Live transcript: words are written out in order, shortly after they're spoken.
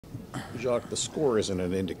Jacques, the score isn't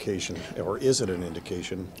an indication, or is it an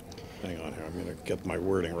indication? Hang on here, I'm going to get my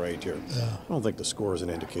wording right here. Yeah. I don't think the score is an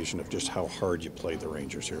indication of just how hard you played the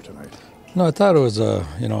Rangers here tonight. No, I thought it was a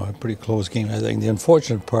pretty close game. I think the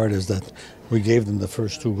unfortunate part is that we gave them the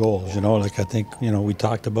first two goals. I think we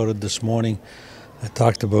talked about it this morning. I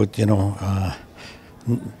talked about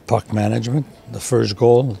puck management, the first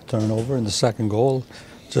goal, turnover, and the second goal,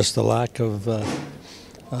 just the lack of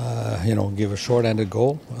give a short-handed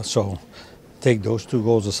goal. So take those two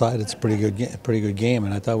goals aside, it's a pretty good game.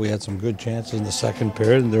 And I thought we had some good chances in the second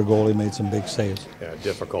period, and their goalie made some big saves. Yeah,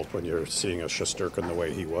 difficult when you're seeing a Shesterkin the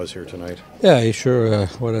way he was here tonight. Yeah, he sure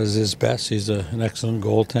was his best. He's an excellent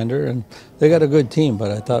goaltender, and they got a good team.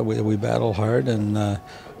 But I thought we battled hard, and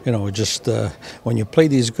when you play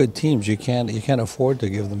these good teams, you can't afford to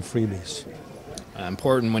give them freebies.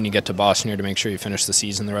 Important when you get to Boston here to make sure you finish the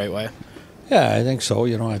season the right way. Yeah, I think so.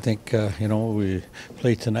 I think we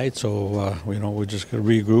play tonight, so we're just gonna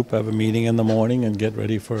regroup, have a meeting in the morning, and get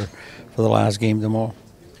ready for the last game tomorrow.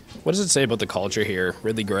 What does it say about the culture here?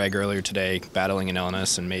 Ridley Gregg earlier today battling an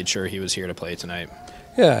illness and made sure he was here to play tonight.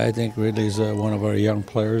 Yeah, I think Ridley's one of our young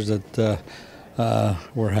players that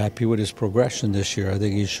we're happy with his progression this year. I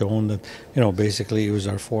think he's shown that basically he was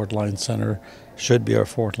our fourth-line center, should be our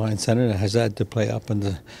fourth-line center, and has had to play up in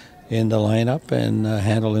the lineup and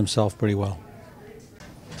handle himself pretty well.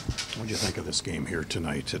 What do you think of this game here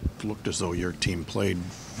tonight? It looked as though your team played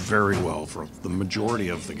very well for the majority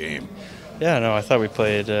of the game. Yeah, no, I thought we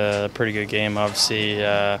played a pretty good game. Obviously,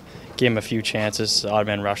 gave him a few chances, odd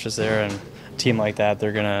man rushes there, and a team like that,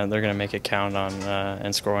 they're gonna make it count on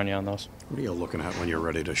and score on you on those. What are you looking at when you're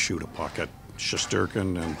ready to shoot a puck at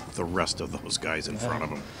Shesterkin and the rest of those guys in front of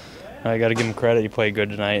him? I got to give him credit. He played good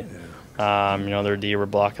tonight. Their D were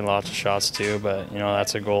blocking lots of shots too, but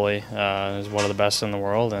that's a goalie. He's one of the best in the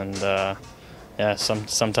world, and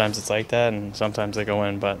sometimes it's like that, and sometimes they go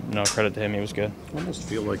in. But credit to him, he was good. I almost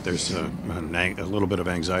feel like there's a little bit of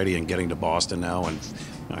anxiety in getting to Boston now, and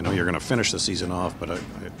I know you're going to finish the season off, but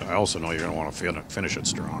I also know you're going to want to finish it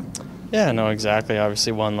strong. Yeah, no, exactly.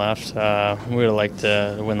 Obviously, one left. We would have liked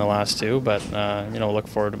to win the last two, but look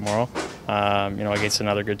forward to tomorrow. Against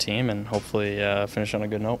another good team, and hopefully finish on a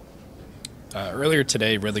good note. Earlier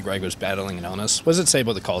today, Ridley Gregg was battling an illness. What does it say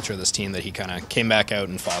about the culture of this team that he kind of came back out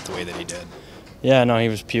and fought the way that he did? Yeah, no, he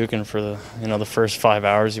was puking for the first 5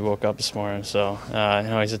 hours he woke up this morning. So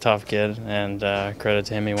he's a tough kid, and credit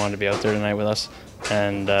to him, he wanted to be out there tonight with us,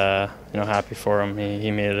 and happy for him,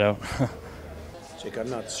 he made it out. Jake, I'm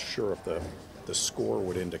not sure if the score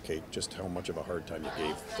would indicate just how much of a hard time you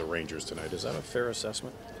gave the Rangers tonight. Is that a fair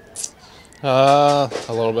assessment? A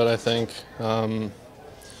little bit, I think.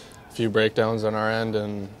 A few breakdowns on our end,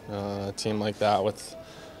 and a team like that with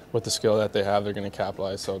the skill that they have, they're going to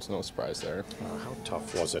capitalize, so it's no surprise there. How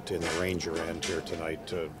tough was it in the Ranger end here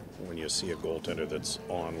tonight when you see a goaltender that's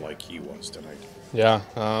on like he was tonight? Yeah,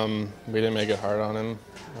 we didn't make it hard on him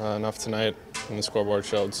enough tonight, and the scoreboard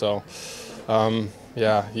showed. So,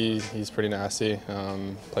 he's pretty nasty,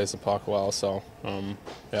 plays the puck well, so we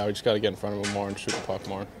just got to get in front of him more and shoot the puck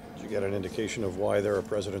more. Did you get an indication of why they're a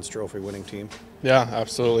President's Trophy winning team? Yeah,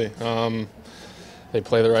 absolutely. They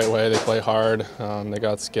play the right way. They play hard. They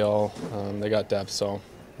got skill. They got depth. So,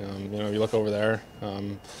 you look over there,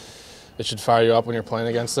 it should fire you up when you're playing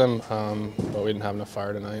against them. But we didn't have enough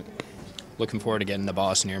fire tonight. Looking forward to getting to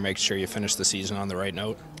Boston here. Make sure you finish the season on the right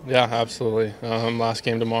note. Yeah, absolutely. Last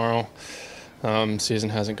game tomorrow.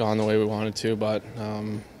 Season hasn't gone the way we wanted to, but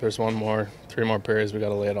there's 3 more periods. We got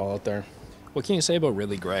to lay it all out there. What can you say about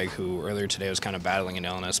Ridley Gregg, who earlier today was kind of battling an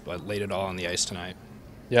illness, but laid it all on the ice tonight?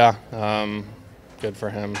 Yeah, good for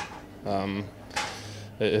him.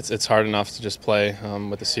 It's hard enough to just play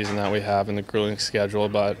with the season that we have and the grueling schedule,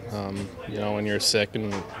 but when you're sick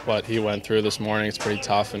and what he went through this morning, it's pretty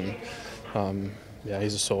tough. And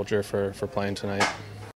he's a soldier for playing tonight.